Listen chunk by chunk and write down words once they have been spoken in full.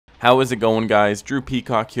How is it going, guys? Drew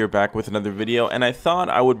Peacock here, back with another video, and I thought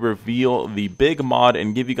I would reveal the big mod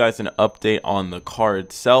and give you guys an update on the car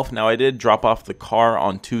itself. Now, I did drop off the car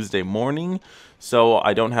on Tuesday morning, so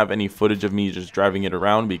I don't have any footage of me just driving it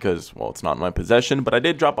around because, well, it's not in my possession, but I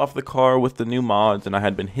did drop off the car with the new mods, and I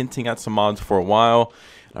had been hinting at some mods for a while,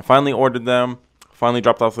 and I finally ordered them, finally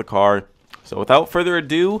dropped off the car. So without further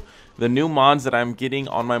ado, the new mods that I'm getting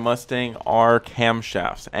on my Mustang are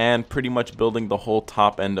camshafts and pretty much building the whole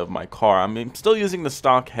top end of my car. I'm still using the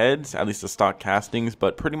stock heads, at least the stock castings,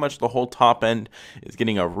 but pretty much the whole top end is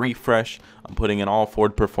getting a refresh. I'm putting in all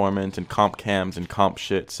Ford Performance and comp cams and comp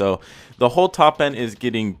shit. So the whole top end is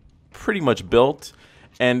getting pretty much built.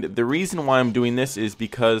 And the reason why I'm doing this is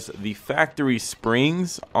because the factory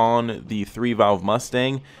springs on the 3-valve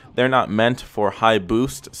Mustang, they're not meant for high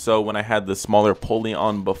boost. So when I had the smaller pulley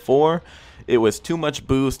on before, it was too much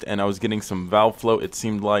boost and I was getting some valve float, it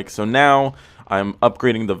seemed like. So now I'm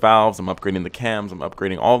upgrading the valves, I'm upgrading the cams, I'm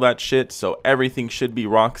upgrading all that shit. So everything should be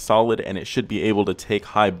rock solid and it should be able to take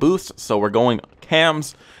high boost. So we're going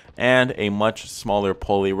cams and a much smaller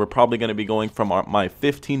pulley. We're probably going to be going from my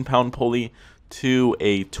 15-pound pulley to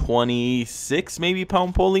a 26 maybe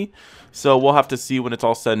pound pulley. So we'll have to see when it's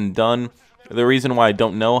all said and done. The reason why I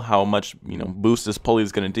don't know how much boost this pulley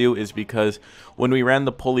is going to do is because when we ran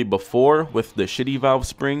the pulley before with the shitty valve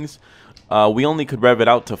springs, we only could rev it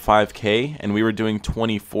out to 5K, and we were doing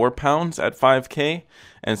 24 pounds at 5K.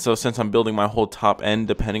 And so since I'm building my whole top end,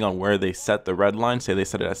 depending on where they set the red line, say they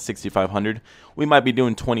set it at 6,500, we might be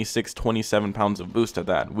doing 26, 27 pounds of boost at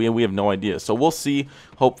that. We have no idea. So we'll see.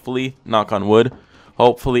 Hopefully, knock on wood,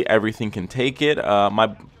 hopefully everything can take it.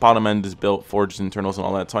 My bottom end is built, forged internals and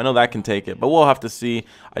all that, so I know that can take it. But we'll have to see.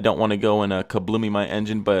 I don't want to go and kabloomy my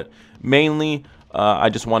engine, but mainly I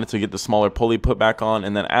just wanted to get the smaller pulley put back on.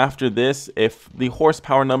 And then after this, if the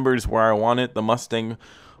horsepower number is where I want it, the Mustang,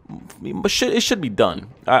 it should be done.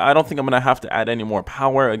 I don't think I'm going to have to add any more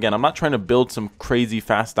power. Again, I'm not trying to build some crazy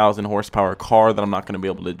fast 1,000 horsepower car that I'm not going to be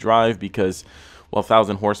able to drive because, well,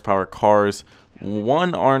 1,000 horsepower cars,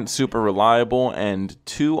 one, aren't super reliable, and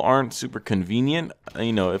two, aren't super convenient.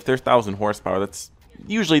 If there's 1,000 horsepower, that's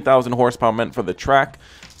usually 1,000 horsepower meant for the track.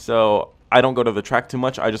 So I don't go to the track too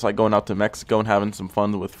much. I just like going out to Mexico and having some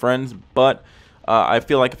fun with friends. But I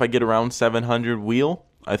feel like if I get around 700 wheel,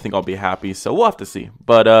 I think I'll be happy. So we'll have to see.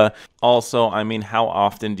 But also, I mean, how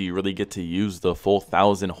often do you really get to use the full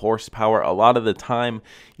 1,000 horsepower? A lot of the time,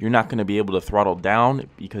 you're not going to be able to throttle down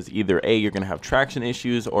because either A, you're going to have traction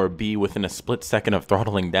issues, or B, within a split second of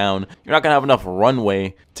throttling down, you're not going to have enough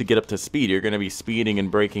runway to get up to speed. You're going to be speeding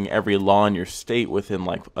and breaking every law in your state within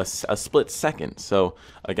like a split second. So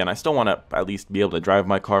again, I still want to at least be able to drive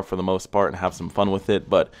my car for the most part and have some fun with it.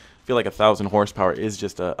 But I feel like 1,000 horsepower is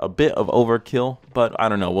just a bit of overkill, but I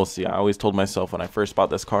don't know. We'll see. I always told myself when I first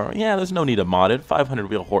bought this car, yeah, there's no need to mod it. 500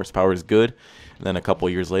 wheel horsepower is good. And then a couple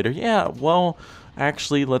years later, yeah, well,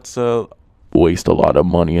 actually, let's waste a lot of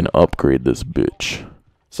money and upgrade this bitch.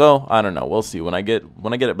 So I don't know. We'll see. When I get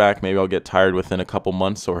it back, maybe I'll get tired within a couple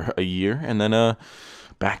months or a year, and then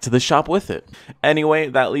back to the shop with it. Anyway,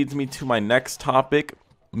 that leads me to my next topic.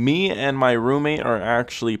 Me and my roommate are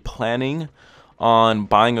actually planning on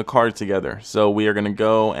buying a car together. So we are going to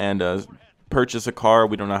go and purchase a car.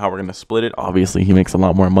 We don't know how we're going to split it. Obviously, he makes a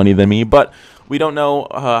lot more money than me, but we don't know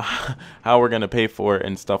how we're going to pay for it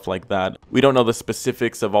and stuff like that. We don't know the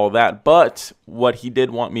specifics of all that, but what he did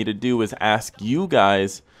want me to do is ask you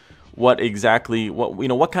guys what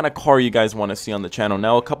kind of car you guys want to see on the channel.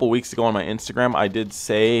 Now, a couple weeks ago on my Instagram, I did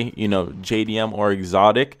say, JDM or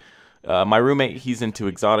exotic. My roommate, he's into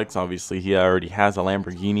exotics. Obviously, he already has a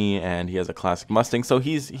Lamborghini and he has a classic Mustang, so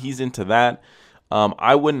he's into that.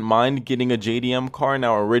 I wouldn't mind getting a JDM car.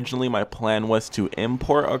 Now, originally, my plan was to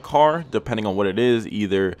import a car, depending on what it is,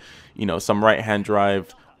 either some right-hand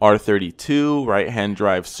drive R32, right-hand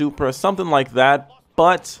drive Supra, something like that.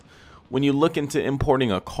 But when you look into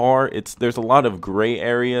importing a car, there's a lot of gray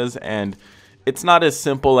areas, and it's not as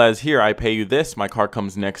simple as, here, I pay you this, my car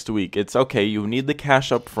comes next week. It's okay, you need the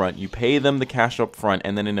cash up front, you pay them the cash up front,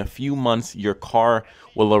 and then in a few months, your car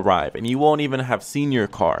will arrive. And you won't even have seen your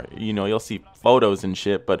car. You'll see photos and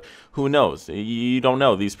shit, but who knows? You don't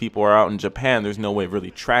know. These people are out in Japan. There's no way of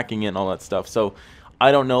really tracking it and all that stuff. So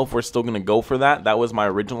I don't know if we're still going to go for that. That was my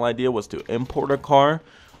original idea, was to import a car.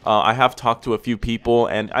 I have talked to a few people,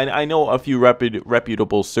 and I know a few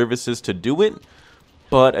reputable services to do it.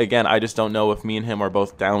 But again, I just don't know if me and him are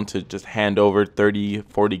both down to just hand over 30,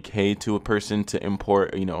 40K to a person to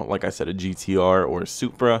import, like I said, a GTR or a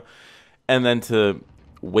Supra, and then to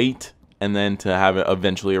wait and then to have it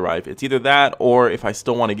eventually arrive. It's either that, or if I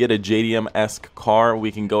still want to get a JDM-esque car,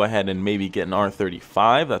 we can go ahead and maybe get an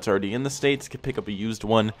R35 that's already in the States, could pick up a used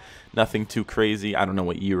one, nothing too crazy, I don't know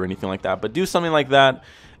what year or anything like that, but do something like that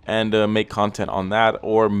and make content on that.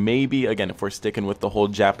 Or maybe, again, if we're sticking with the whole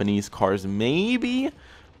Japanese cars, maybe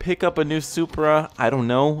pick up a new Supra. I don't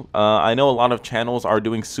know. I know a lot of channels are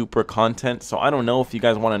doing Supra content, so I don't know if you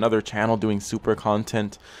guys want another channel doing Supra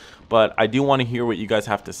content, but I do want to hear what you guys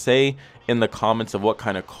have to say in the comments of what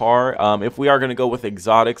kind of car. If we are going to go with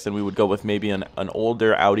exotics, then we would go with maybe an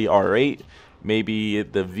older Audi R8, maybe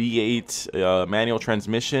the V8 manual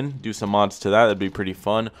transmission, do some mods to that. That'd be pretty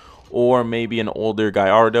fun. Or maybe an older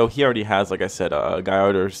Gallardo. He already has, like I said, a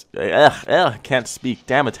Gallardo's, can't speak,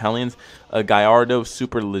 damn Italians, a Gallardo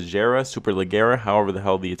Superleggera, however the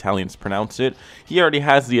hell the Italians pronounce it. He already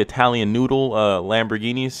has the Italian noodle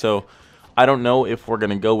Lamborghini, so I don't know if we're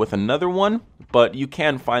going to go with another one, but you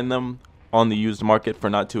can find them on the used market for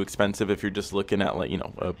not too expensive if you're just looking at, like, you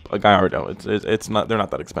know, a Gallardo. It's not, they're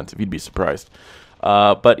not that expensive. You'd be surprised.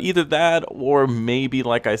 But either that, or maybe,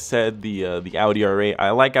 like I said, the Audi R8.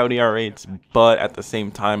 I like Audi R8s, but at the same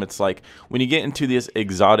time, it's like when you get into these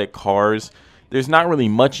exotic cars, there's not really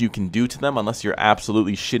much you can do to them unless you're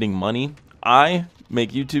absolutely shitting money. I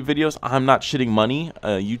make YouTube videos. I'm not shitting money.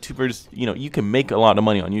 YouTubers, you know, you can make a lot of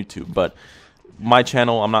money on YouTube, but my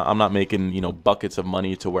channel, I'm not making, you know, buckets of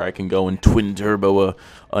money to where I can go and twin turbo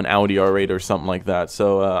an Audi R8 or something like that.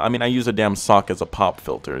 So I mean, I use a damn sock as a pop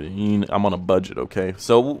filter. I'm on a budget, okay?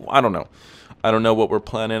 So I don't know what we're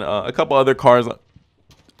planning. A couple other cars,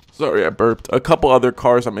 sorry I burped, a couple other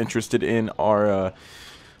cars I'm interested in are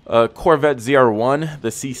Corvette ZR1, the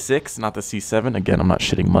C6, not the C7. Again, I'm not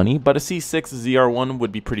shitting money, but a C6 ZR1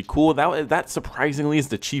 would be pretty cool. That surprisingly is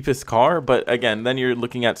the cheapest car, but again, then you're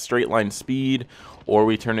looking at straight line speed, or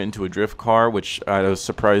we turn it into a drift car, which I was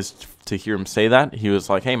surprised to hear him say that. He was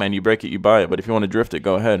like, hey man, you break it, you buy it, but if you want to drift it,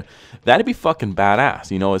 go ahead. That'd be fucking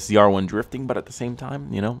badass, you know, a ZR1 drifting, but at the same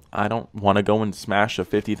time, you know, I don't want to go and smash a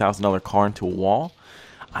 $50,000 car into a wall.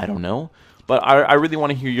 I don't know. But I really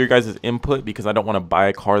want to hear your guys' input, because I don't want to buy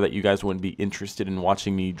a car that you guys wouldn't be interested in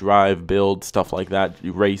watching me drive, build, stuff like that,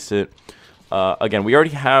 you race it. Again, we already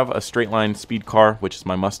have a straight line speed car, which is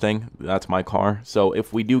my Mustang. That's my car. So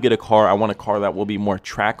if we do get a car, I want a car that will be more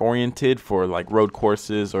track oriented for like road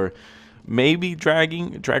courses, or maybe drag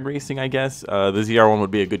racing, I guess. The ZR1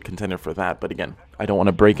 would be a good contender for that. But again, I don't want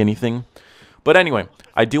to break anything. But anyway,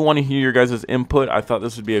 I do want to hear your guys' input. I thought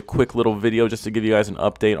this would be a quick little video just to give you guys an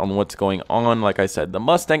update on what's going on. Like I said, the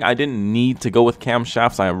Mustang, I didn't need to go with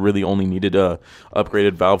camshafts. I really only needed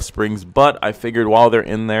upgraded valve springs. But I figured while they're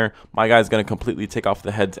in there, my guy's going to completely take off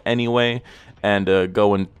the heads anyway and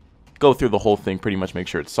go through the whole thing, pretty much make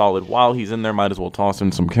sure it's solid. While he's in there, might as well toss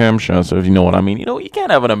in some camshafts, so if you know what I mean. You know, you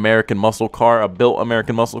can't have an American muscle car, a built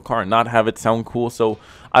American muscle car, and not have it sound cool. So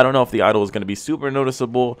I don't know if the idle is going to be super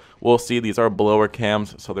noticeable. We'll see. These are blower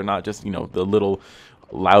cams, so they're not just, you know, the little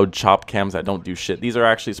loud chop cams that don't do shit. These are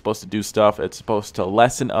actually supposed to do stuff. It's supposed to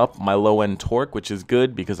lessen up my low end torque, which is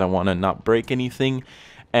good because I want to not break anything,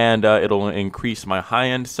 and it'll increase my high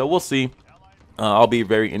end. So we'll see. I'll be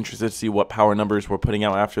very interested to see what power numbers we're putting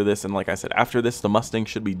out after this. And like I said, after this, the Mustang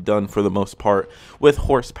should be done for the most part with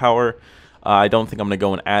horsepower. I don't think I'm going to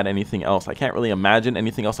go and add anything else. I can't really imagine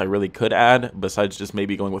anything else I really could add besides just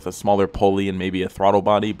maybe going with a smaller pulley and maybe a throttle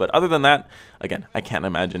body. But other than that, again, I can't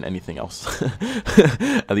imagine anything else,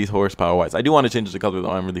 at least horsepower-wise. I do want to change the color, though.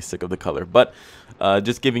 I'm really sick of the color. But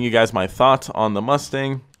just giving you guys my thoughts on the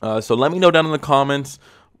Mustang. So let me know down in the comments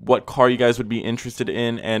what car you guys would be interested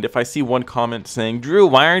in. And if I see one comment saying, Drew,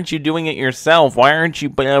 why aren't you doing it yourself? Why aren't you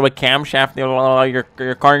putting a camshaft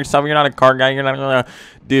your car yourself? You're not a car guy. You're not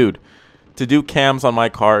dude. To do cams on my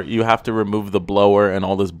car, you have to remove the blower and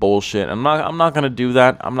all this bullshit. I'm not gonna do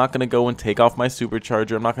that. I'm not gonna go and take off my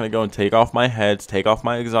supercharger. I'm not gonna go and take off my heads, take off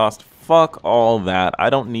my exhaust. Fuck all that. I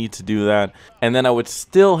don't need to do that. And then I would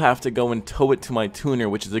still have to go and tow it to my tuner,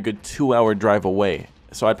 which is a good 2-hour drive away.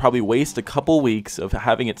 So I'd probably waste a couple weeks of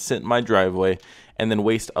having it sit in my driveway and then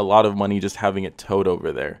waste a lot of money just having it towed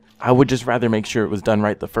over there. I would just rather make sure it was done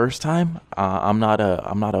right the first time. I'm not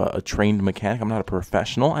a trained mechanic. I'm not a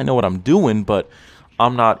professional. I know what I'm doing, but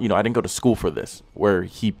I'm not, you know, I didn't go to school for this, where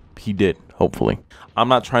he did, hopefully. I'm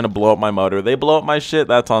not trying to blow up my motor. They blow up my shit,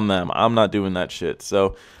 that's on them. I'm not doing that shit.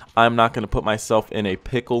 So I'm not going to put myself in a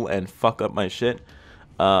pickle and fuck up my shit.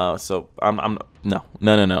 So no.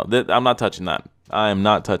 I'm not touching that. I am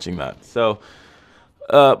not touching that. So,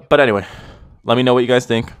 but anyway, let me know what you guys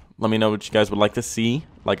think. Let me know what you guys would like to see.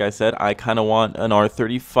 Like I said, I kind of want an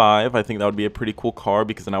R35. I think that would be a pretty cool car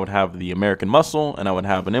because then I would have the American muscle and I would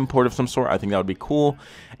have an import of some sort. I think that would be cool.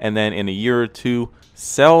 And then in a year or two,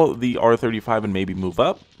 sell the R35 and maybe move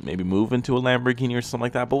up, maybe move into a Lamborghini or something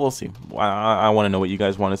like that. But we'll see. I want to know what you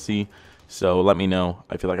guys want to see. So let me know.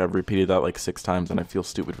 I feel like I've repeated that like 6 times and I feel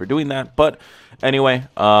stupid for doing that. But anyway,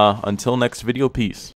 until next video, peace.